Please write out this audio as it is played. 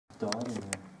died in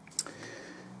there.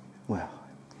 Well,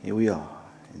 here we are,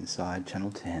 inside Channel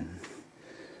 10.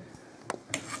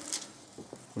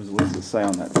 What does it say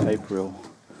on that tape reel?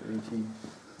 3G.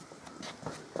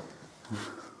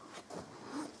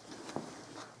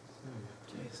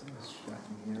 Jeez, I was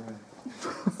shocking here.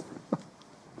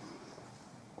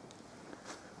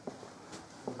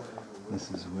 This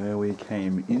is where we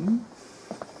came in.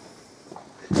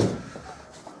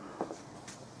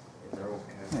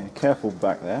 Yeah, careful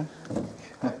back there.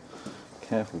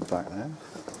 Careful back there.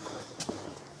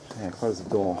 Yeah, close the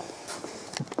door.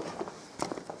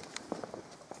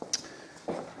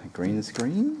 A green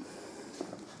screen.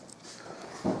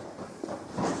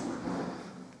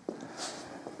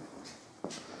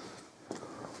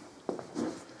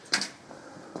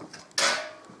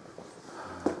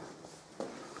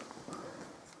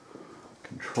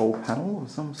 Control panel of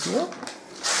some sort.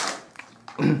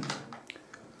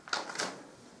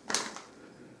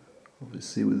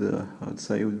 Obviously with I'd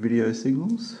say with video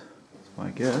signals, I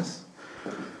guess.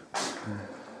 I'm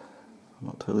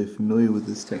not totally familiar with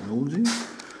this technology.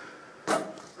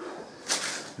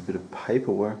 A bit of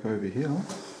paperwork over here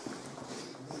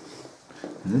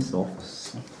in this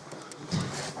office.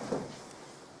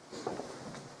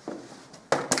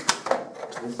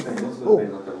 This would have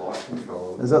been like a light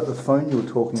control. Is that the phone you were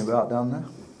talking about down there?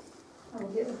 I'll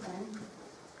get the phone.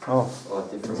 Oh,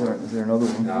 Different. is there another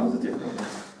one? No, it was a different one.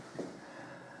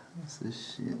 What's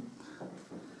this shit?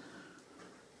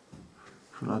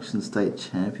 Production State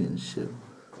Championship.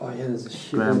 Oh yeah, there's a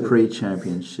shit. Grand Prix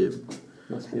Championship.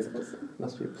 Must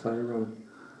be a playroom.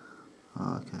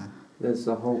 Oh, okay. There's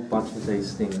a whole bunch of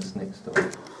these things next door.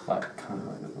 I can't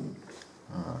remember them.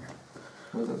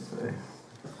 What does that say?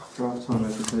 Drive time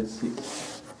episode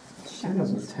 6.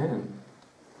 2010.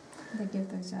 They give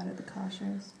those out at the car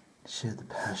shows. Share the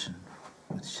passion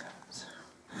with Shams.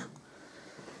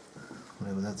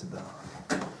 Whatever that's about.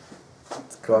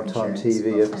 Drive Time Insurance.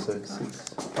 TV Well, episode that's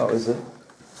 6. Oh, is it?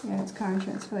 Yeah, it's car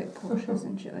insurance for like Porsches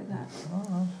and shit like that.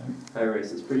 Oh, okay. Hey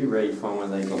Reese, it's pretty rare you find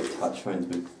one of these like touch phones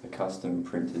with a custom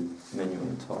printed menu on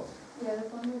the top. Yeah, the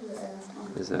phone is there.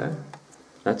 Is there?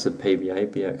 That's a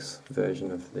PBA-BX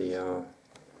version of the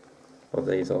of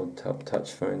these old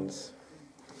touch phones.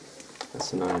 That's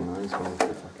the 99s one.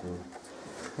 The fucking.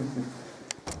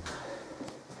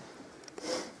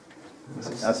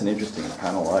 That's an interesting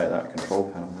panel, eh? That control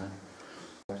panel there.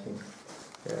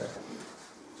 Yeah.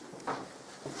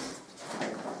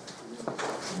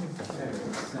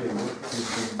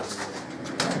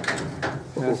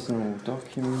 Personal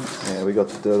documents. Yeah, we got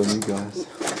the dirt on you guys.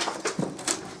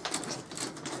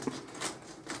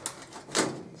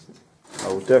 I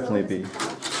will definitely be.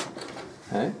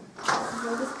 Hey?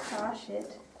 All this car shit.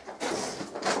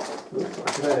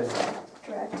 Okay.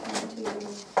 Drive time TV.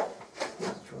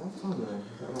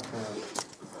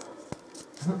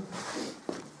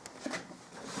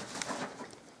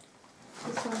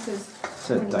 This one says. Is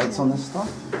there dates on this stuff?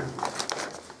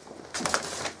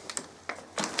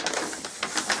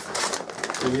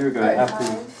 A year ago,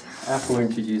 Apple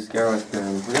introduced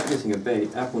GarageBand. Without missing a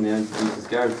beat, Apple now introduces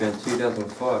GarageBand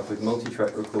 2005 with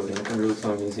multi-track recording and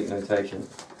real-time music notation.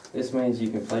 This means you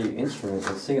can play your instrument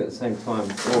and sing at the same time,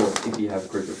 or if you have a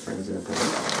group of friends in a band,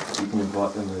 you can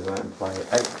invite them over and play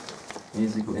 8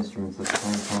 musical instruments at the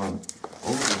same time.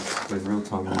 All this with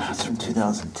real-time music. That's from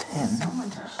 2010.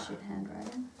 Someone has shit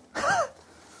handwriting.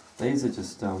 These are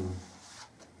just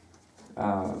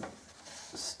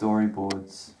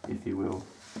storyboards, if you will,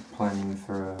 planning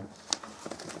for a.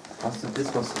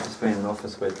 This must have just been an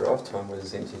office where Drive Time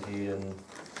was interviewed and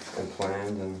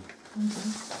planned and.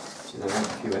 Gee, they made a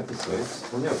few episodes. I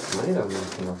wonder how many of them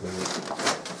came up with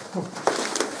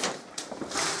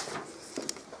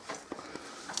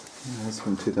Yeah, that's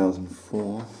from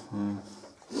 2004.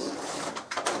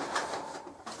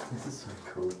 This is so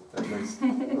cool. At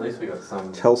least we got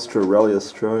some. Telstra Rally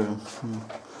Australia.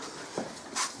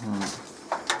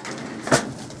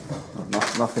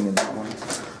 Nothing in that one.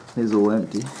 These are all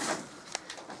empty.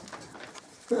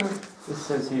 This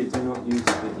says here, do not use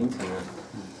the internet.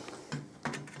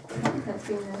 That's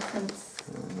been there since.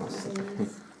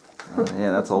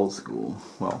 Yeah, that's old school.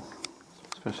 Well,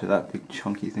 especially that big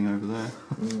chunky thing over there.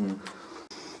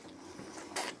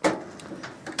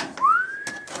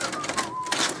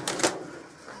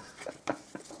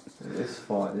 This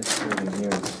building here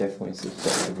is definitely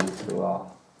susceptible to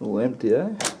All empty, eh?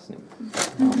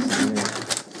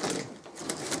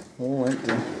 All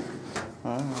empty.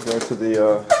 I'll go to the.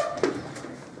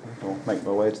 I'll make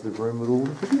my way to the room with all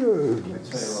the videos.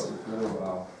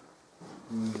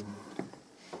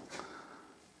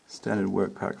 Standard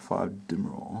work pack 5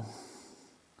 dimmer.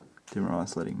 Dimmer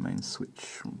isolating main switch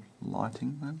from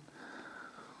lighting then.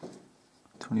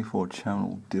 24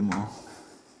 channel dimmer.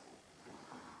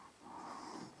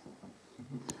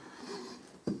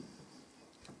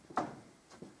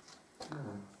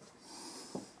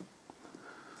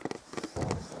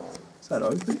 Is that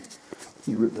open?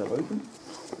 You ripped that open?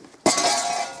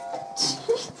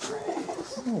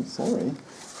 Oh, sorry.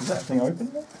 Is that thing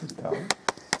open? It's powered.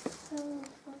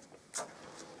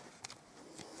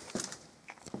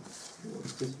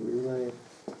 It's just relay,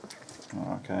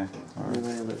 Oh, okay. Alright.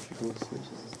 relay electrical switches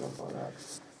and stuff like that.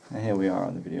 And here we are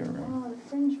in the video room. Oh, the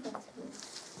Fringe Festival.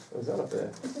 Oh, is that up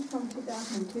there? This is from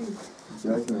 2002.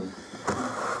 Joking.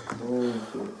 Oh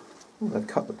shit. They've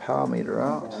cut the power meter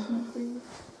out. 2003. I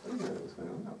didn't know it was going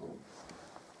on that long.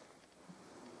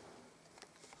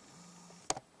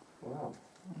 Wow.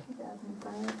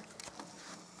 2005.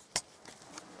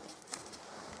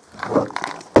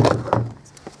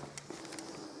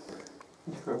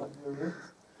 You throw it like there,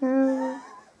 Yeah.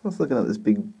 I was looking at this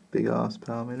big ass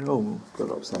power meter. Oh, we've got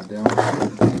it upside down.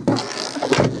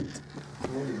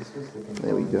 Maybe this was the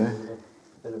There we go.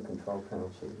 Bit of control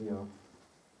panel shit here.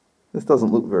 This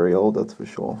doesn't look very old, that's for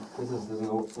sure. There's an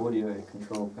audio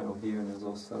control panel here, and there's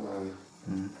also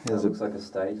Here's that a looks like a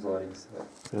stage lighting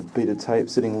set. bit of beta tape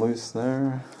sitting loose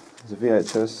there. There's a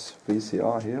VHS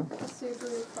VCR here.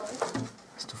 Subaru Forester.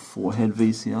 Just a 4-head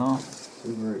VCR.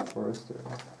 Subaru Forester.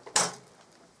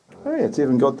 Oh yeah, it's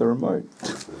even got the remote. Yeah,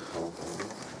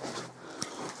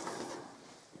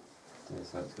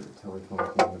 so it's got a telephone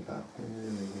in the back. There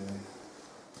we go.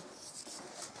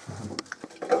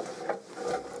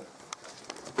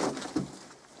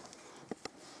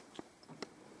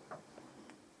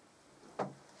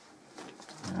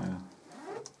 Yeah.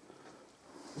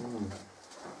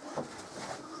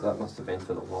 So that must have been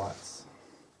for the lights.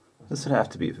 This would have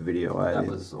to be for video, eh? That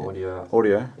was audio.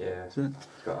 Audio? Yeah, Is it?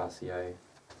 it's got RCA.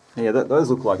 Yeah, those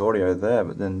look like audio there,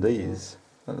 but then these,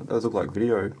 those look like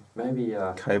video Maybe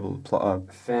cable.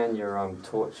 fan your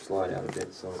torch light out a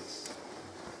bit so it's.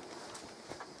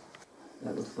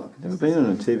 That looks like. Never been in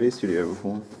a TV studio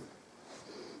before.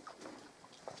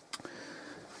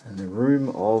 And the room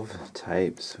of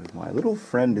tapes with my little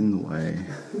friend in the way.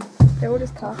 They're all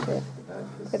just car shit.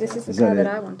 But this is the Is car that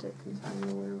that it? I wanted.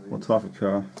 What type of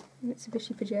car?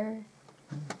 Mitsubishi Pajero.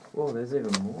 Whoa, there's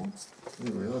even more. I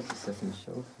didn't realise the second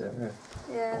shelf there.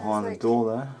 Yeah, Behind the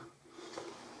door there.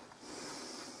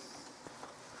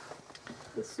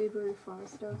 The Subaru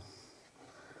Forester.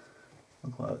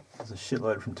 Look like there's a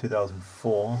shitload from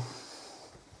 2004.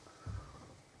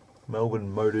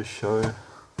 Melbourne Motor Show.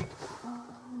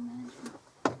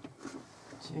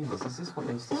 Jesus, is this what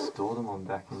they used to store them on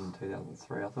back in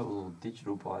 2003? I thought it was all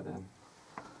digital by then.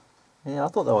 Yeah, I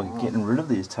thought they were getting rid of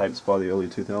these tapes by the early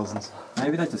 2000s.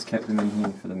 Maybe they just kept them in here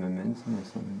for the momentum or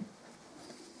something.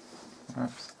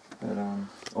 Perhaps. But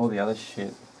all the other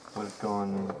shit would have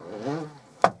gone,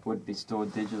 would be stored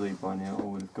digitally by now,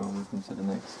 or would have gone with them to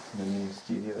the new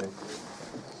studio.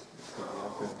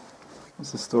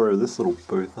 What's the story of this little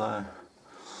booth there?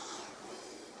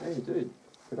 Hey dude,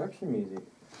 production music.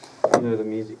 You know the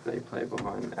music they play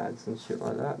behind ads and shit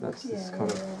like that? That's this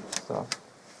kind of stuff.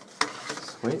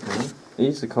 Sweet man. It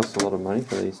used to cost a lot of money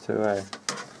for these too, eh?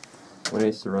 When I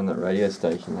used to run that radio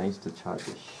station, they used to charge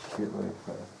a shitload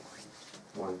for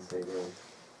one CD.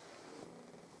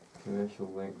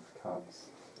 Commercial length cuts.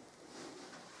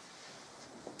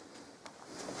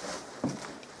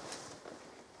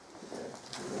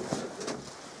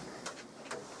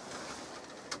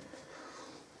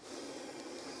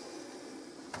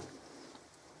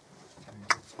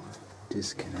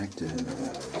 Disconnected.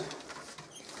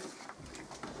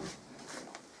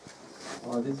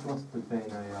 Oh, this must have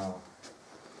been a,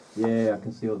 yeah, I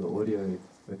can see all the audio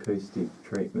acoustic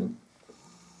treatment.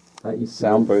 That used to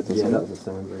Sound booth or yeah, something? that was a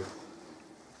sound booth.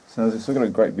 So there's still got a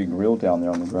great big reel down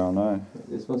there on the ground, eh?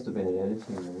 This must have been an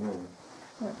editing room,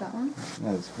 yeah. What, that one?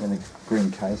 Yeah, it's in the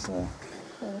green case there.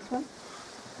 Or this one?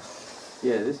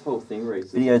 Yeah, this whole thing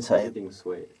reads Videotape. everything's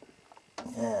sweet.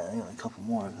 Yeah, I got a couple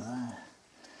more over there.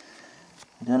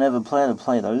 I don't ever plan to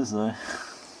play those though.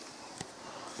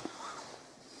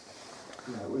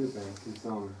 Yeah, it would have been,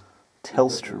 because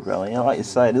Telstra Rally, like you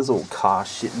say, it is all car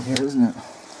shit in here, isn't it?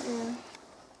 Yeah.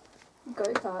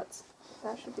 Go-karts.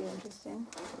 That should be interesting.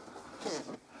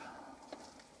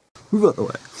 Move out the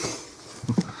way.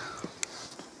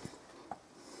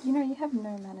 You know, you have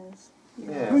no manners.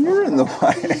 Yeah. Well, you're in the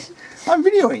way. I'm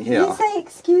videoing here. You say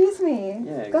excuse me.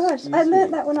 Yeah, Gosh, excuse I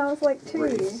learnt me. that when I was like 2.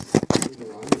 Reese.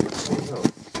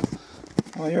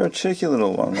 Well, you're a cheeky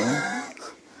little one, man.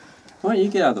 Why don't you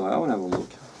get out of the way? I want to have a look.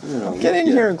 Get in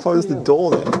here and close the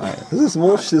door then, mate. There's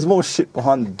more shit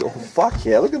behind the door. Fuck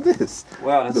yeah, look at this.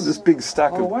 Wow, Look at this big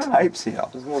stack Oh, of wow. tapes here.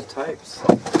 There's more tapes.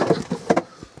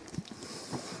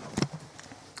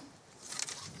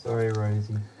 Sorry,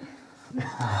 Rosie.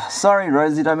 Sorry,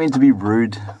 Rosie, don't mean to be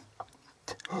rude.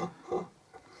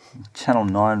 Channel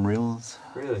 9 reels.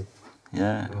 Really?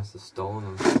 Yeah. I must have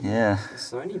stolen them. Yeah. The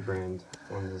Sony brand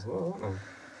ones as well, aren't they?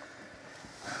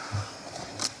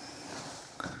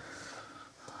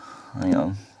 Hang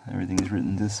on. Everything is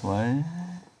written this way.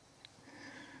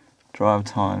 Drive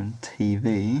time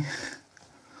TV.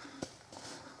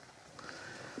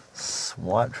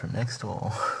 Swipe from next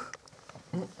door.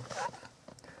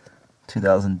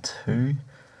 2002.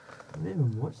 I didn't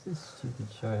even watch this stupid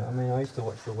show. I mean, I used to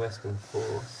watch The Western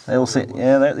Force. They all seem,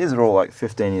 yeah, these are all like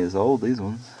 15 years old, these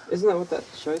ones. Isn't that what that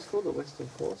show's called, The Western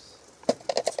Force?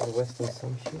 Or The Western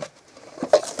some shit?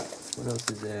 What else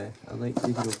is there? Elite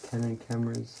digital Canon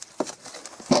cameras.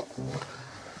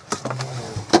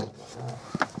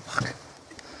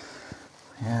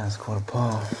 Yeah, it's quite a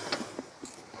pile.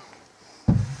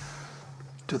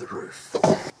 To the roof.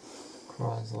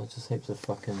 Chrysler, just heaps of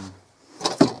fucking...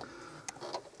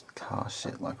 Car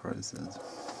shit, like Rose says.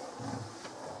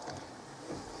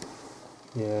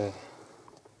 Yeah.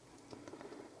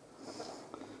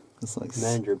 It's like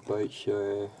Mandurah Boat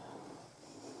Show.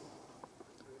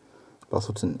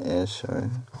 Bustleton Air Show.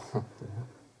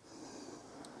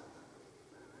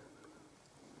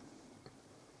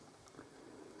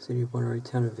 City of Bonnaroo,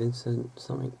 Town of Vincent,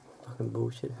 something fucking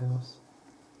bullshit house.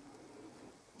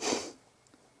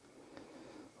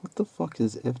 What the fuck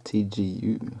is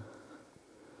FTGU?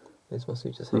 This must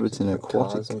be just Riveton heaps of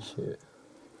Aquatic. cars and shit.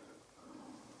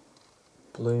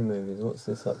 Blue movies, what's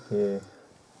this up here?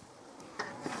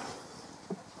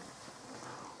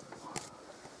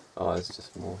 Oh, it's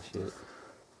just more shit.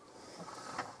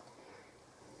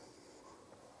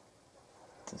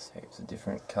 Just heaps of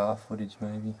different car footage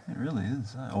maybe. It really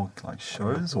is. Or like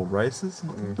shows or races.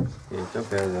 Yeah,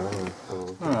 jump out of there.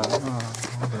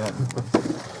 Alright.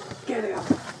 Get out!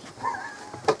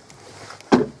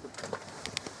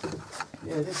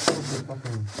 Yeah, this is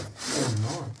fucking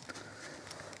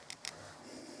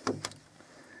 9.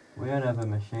 We don't have a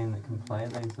machine that can play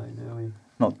these though, do we?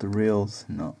 Not the reels,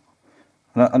 no.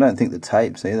 I don't think the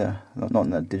tapes either. Not in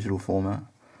that digital format.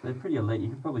 They're pretty elite. You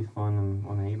could probably find them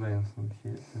on eBay or some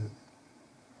shit.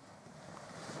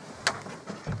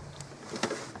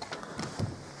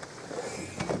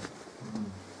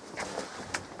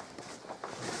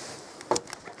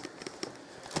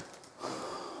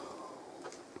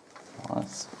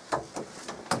 Nice.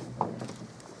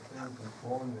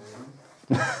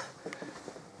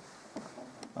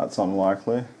 That's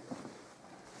unlikely.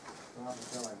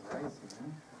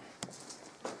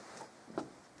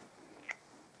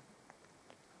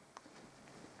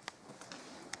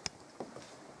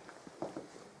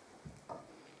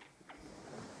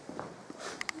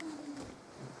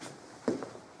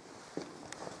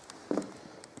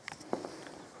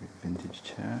 Vintage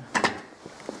chair.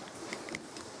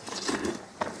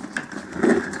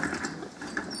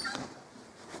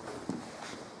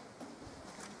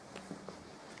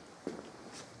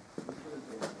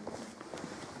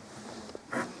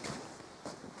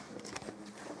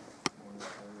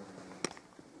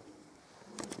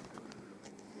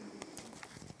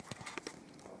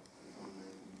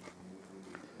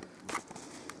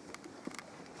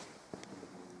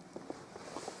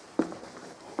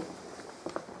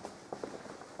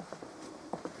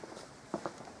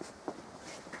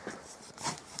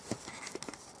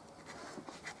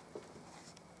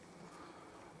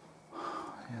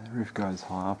 Yeah, the roof goes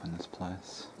high up in this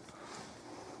place.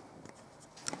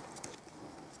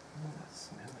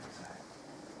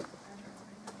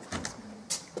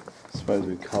 I suppose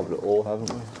we've covered it all,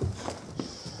 haven't we?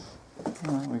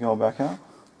 Alright, we going back out?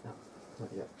 Not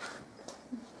yet.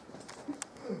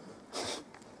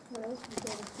 What else would you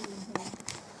like to see in here?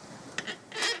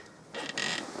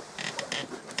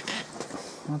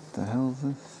 What the hell is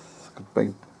this? It's like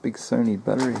a big Sony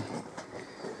battery.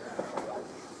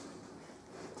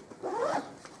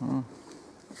 Oh. I'm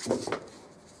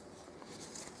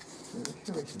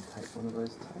sure we should take one of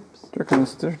those tapes.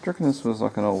 Do you reckon this was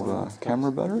like an old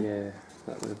camera battery? Yeah,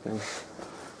 that would have been.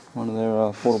 One of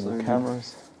their portable Sony.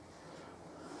 cameras.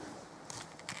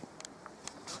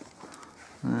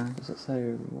 Yeah. Does it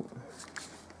say?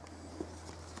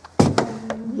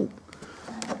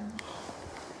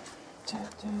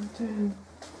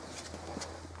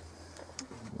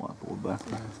 Whiteboard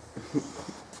background.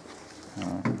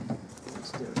 Alright.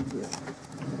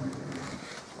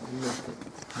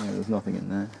 Yeah, there's nothing in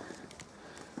there.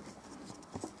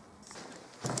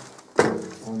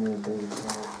 on there being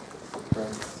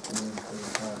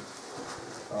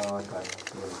oh, okay,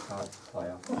 that's a little card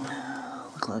player.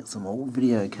 Look like some old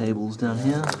video cables down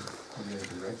here.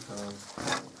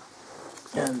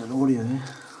 And an audio.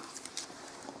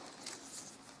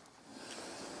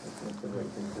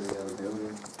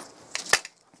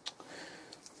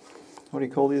 What do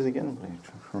you call these again? I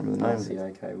can't remember the name.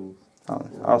 RCA cables. Oh,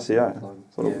 RCA.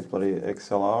 Sort Yeah. of bloody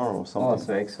XLR or Oh, something.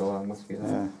 so XLR must be that.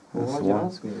 Yeah. Well, That's why'd the you one.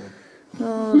 ask me then?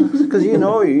 No, because you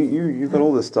know, you've got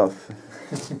all this stuff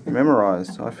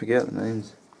memorised. I forget the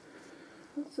names.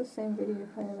 It's the same video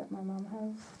player that my mum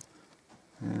has.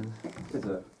 Yeah. Is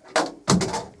it?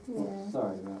 Yeah,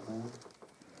 Sorry about that.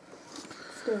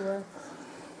 still works.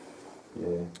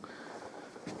 Yeah.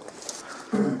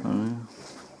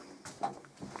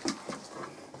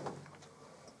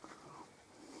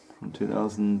 From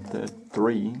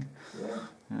 2003. Yeah.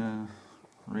 Yeah.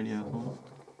 Radio hall.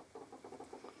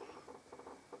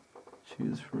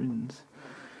 Choose friends.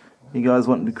 You guys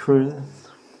wanting to cruise?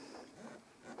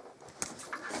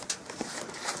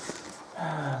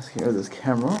 Let's get rid of this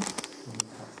camera.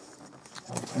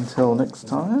 Until next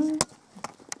time.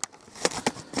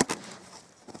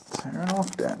 Turn off,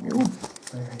 damn you.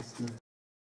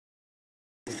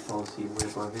 Policy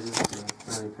whereby visitors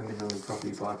are only permitted on the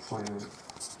property by appointment.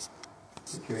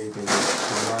 Security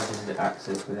visitors allow visitor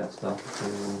access without staff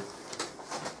approval.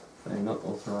 They are not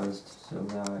authorised to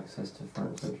allow access to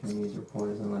front social news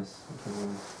reporters unless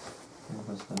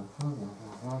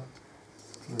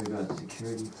we've got a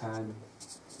security pad.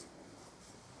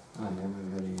 Oh yeah,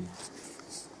 we've got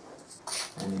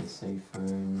an NEC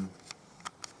phone.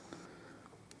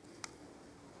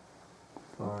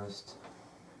 Forest.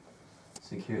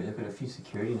 Security. They've got a few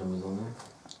security numbers on there.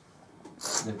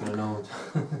 They've got an old.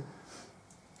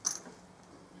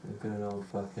 They've got an old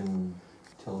fucking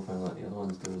telephone like the other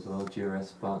ones do as well.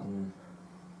 GRS button.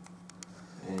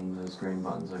 And those green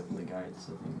buttons open the gates,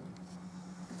 I think.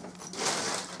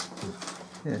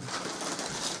 Yeah.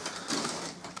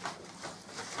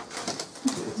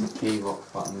 It's a key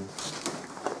lock button.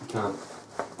 You can't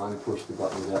unpush the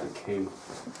button without a key.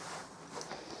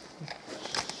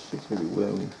 It's really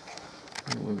well.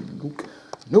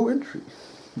 No entry.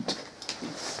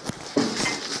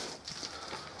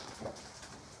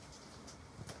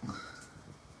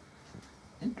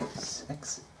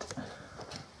 Exit.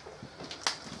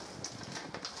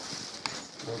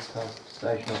 Broadcast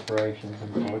station operations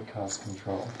and broadcast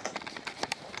control.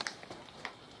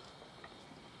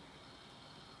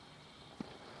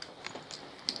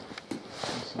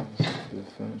 The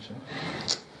furniture.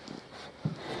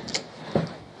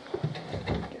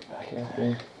 Get back out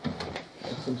there.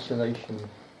 It's insulation.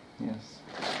 Yes.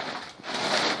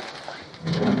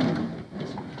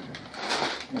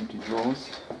 Empty drawers.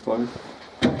 Both.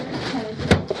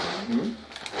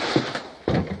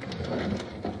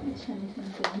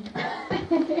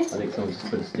 I think someone just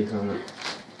put a sticker on it.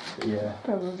 Yeah.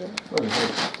 Probably.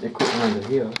 Oh, they're cooking under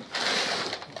here.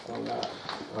 On that.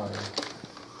 Oh,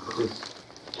 yeah. Just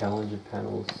Challenger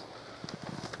panels.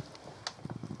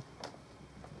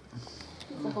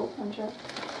 It's a whole puncher.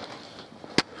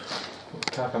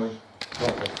 Car coming.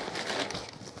 Right.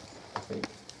 I think.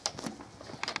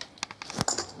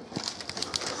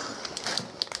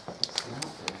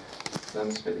 That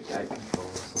must be the gate control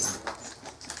or something.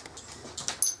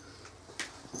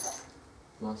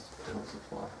 Master panel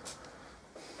supply.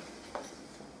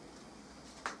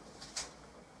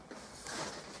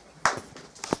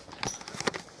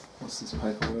 What's this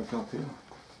paperwork up here?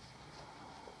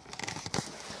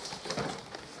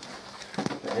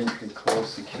 The entry call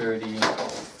security.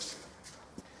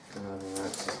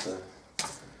 That's just a.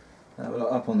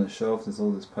 Well, up on the shelf there's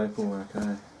all this paperwork,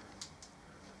 eh?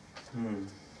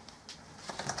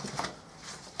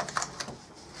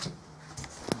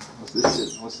 What's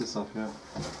this shit? What's this up here?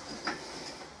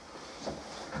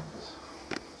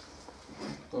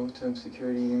 Long-term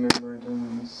security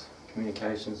memorandums.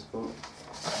 Communications book.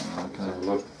 Let's have a Okay.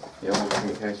 look. The old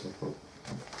communications book.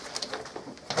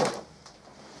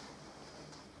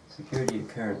 Security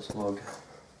occurrence log.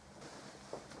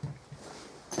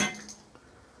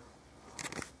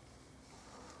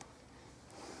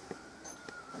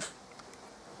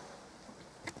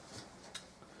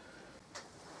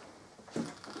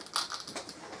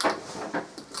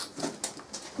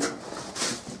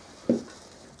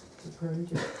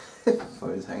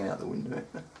 Photos hanging out the window.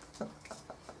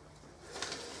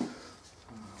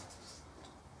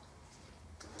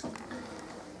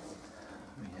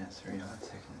 Yeah, it's very hard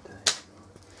taking a day.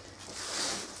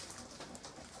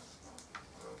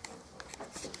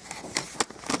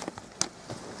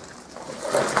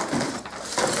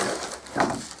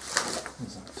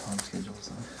 There's a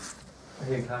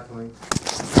tackling.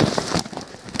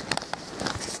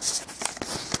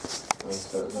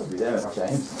 So it's not be there,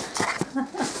 James.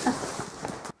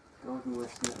 Golden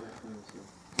West Network Limited.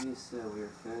 Dear sir, we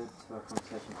referred to our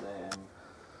conversation today and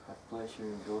have pleasure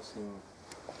endorsing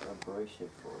a brochure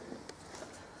for you.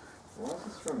 Why is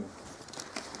this from?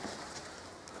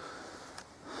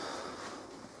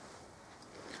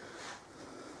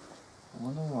 I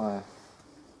wonder why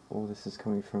all this is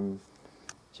coming from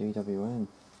GWN.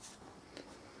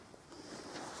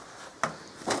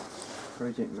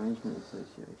 Project Management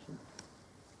Association.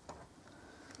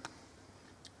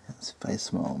 That's face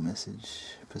smile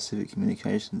message. Pacific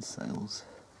Communications sales.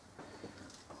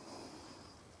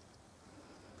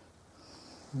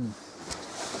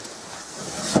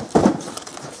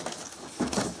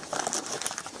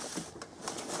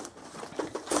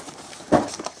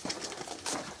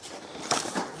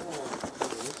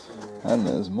 And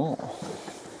there's more.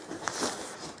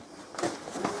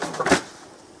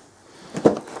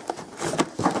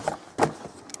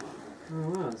 Oh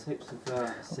wow, there's heaps of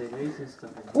CDs and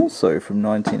stuff in here. Also from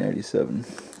 1987.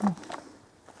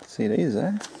 CDs,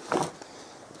 eh?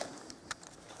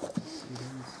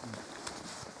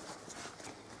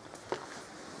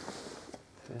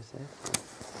 First F.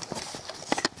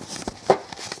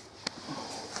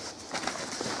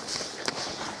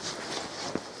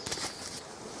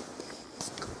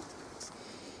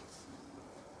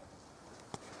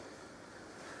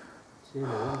 Gee, no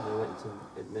wonder I went to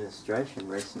administration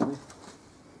recently.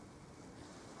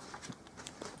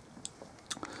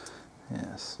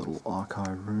 Yes, little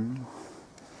archive room.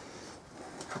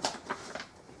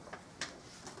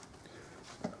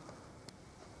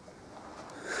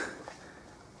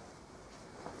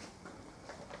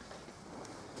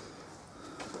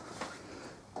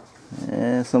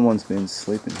 Yeah, someone's been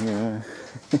sleeping here,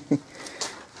 eh?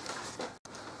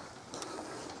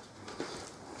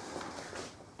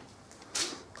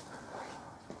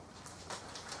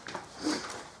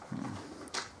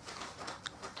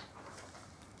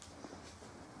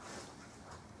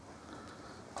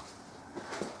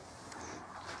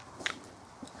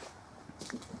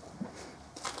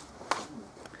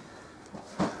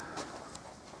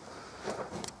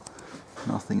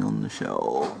 Nothing on the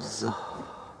shelves.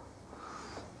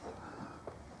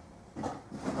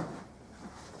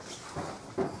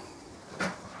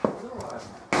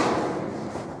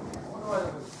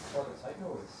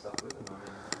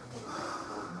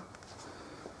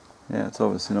 Yeah, it's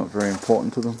obviously not very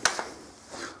important to them.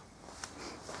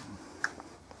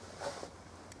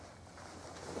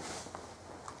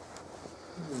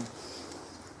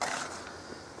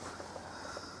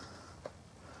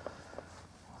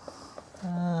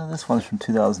 This one's from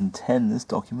 2010, this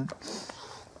document.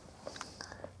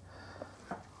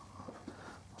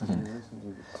 Like an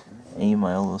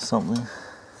email or something.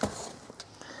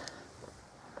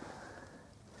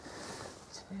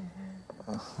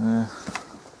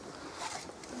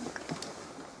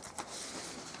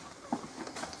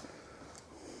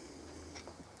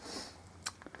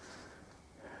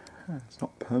 It's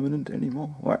not permanent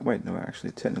anymore. Wait, no, actually,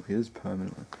 it technically is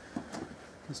permanent.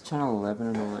 There's Channel 11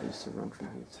 and all that used to run from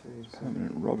here too. So.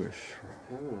 Permanent rubbish.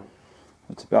 Permanent?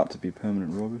 It's about to be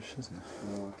permanent rubbish, isn't it?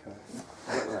 Oh, okay.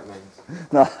 What that means?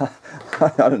 No,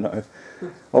 I don't know.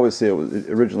 Obviously,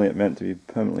 originally it meant to be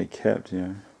permanently kept, you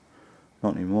know.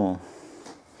 Not anymore.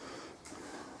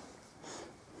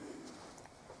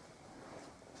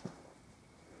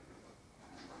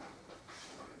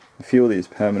 A few of these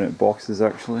permanent boxes,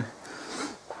 actually.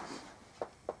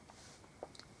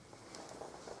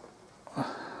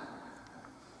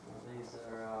 These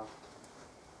are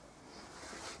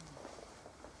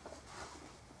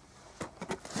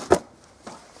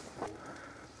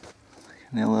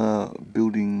Canella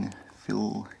Building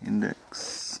Fill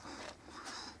Index.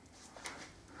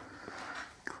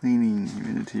 Cleaning,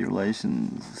 humidity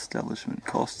relations, establishment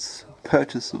costs,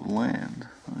 purchase of land.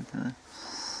 Okay.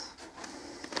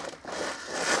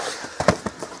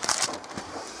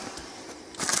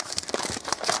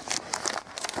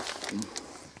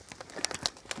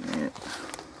 Yeah.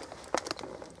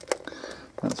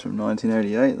 That's from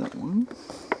 1988, that one.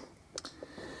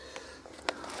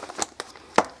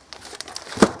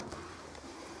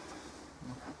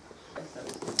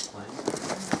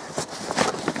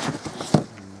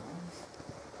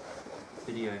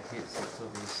 video hits, it's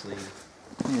obviously.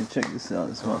 Yeah, check this out.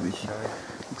 This might be.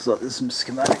 Looks like there's some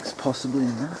schematics possibly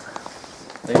in there.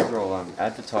 These are all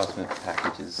advertisement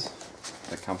packages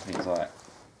for companies like.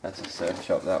 That's a surf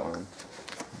shop, that one.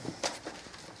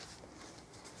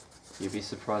 You'd be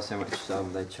surprised how much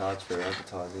they charge for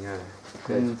advertising, eh?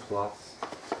 Beds Plus.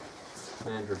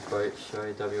 Andrew Boat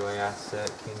Show, WA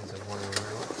Asset, Kings of Wandering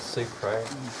River, Supra.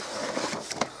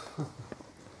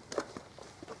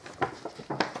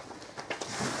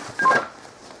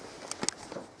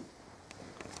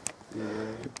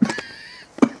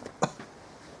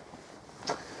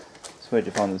 So where'd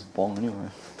you find this bong anyway?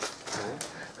 Okay.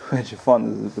 Where'd you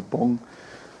find the bong?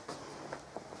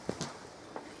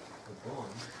 The bond.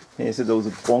 Yeah, you said there was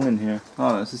a bong in here. Oh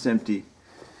no, it's just empty.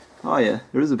 Oh yeah,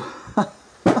 there is a I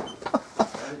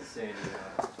didn't see any.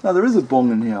 no, there is a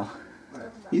bong in here.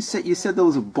 You said there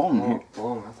was a bong Oh, here.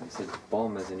 bomb. I thought you said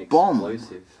bomb as in Bomb?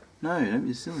 explosive. No, don't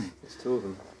be silly. There's two of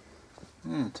them.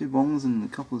 Yeah, 2 bongs and a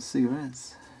couple of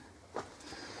cigarettes.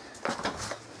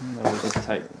 That would just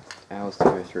take hours to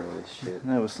go through all this shit.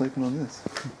 No, we're sleeping on this.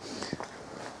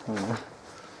 Oh, yeah.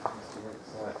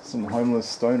 Some homeless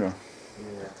stoner.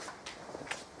 Yeah.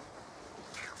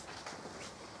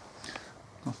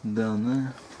 Nothing down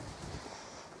there.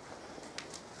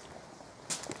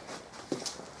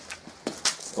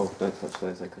 Oh, don't touch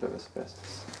those, they could have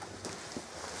asbestos.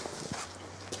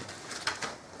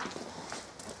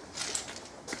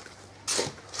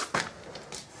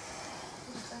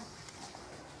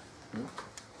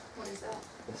 What is that?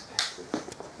 Asbestos.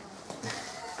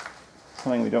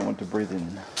 Something we don't want to breathe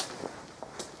in.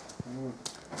 Oh,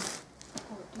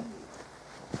 dude.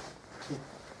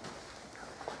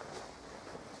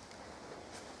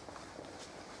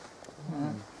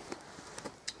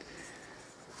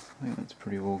 I think that's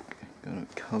pretty well got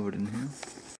it covered in here.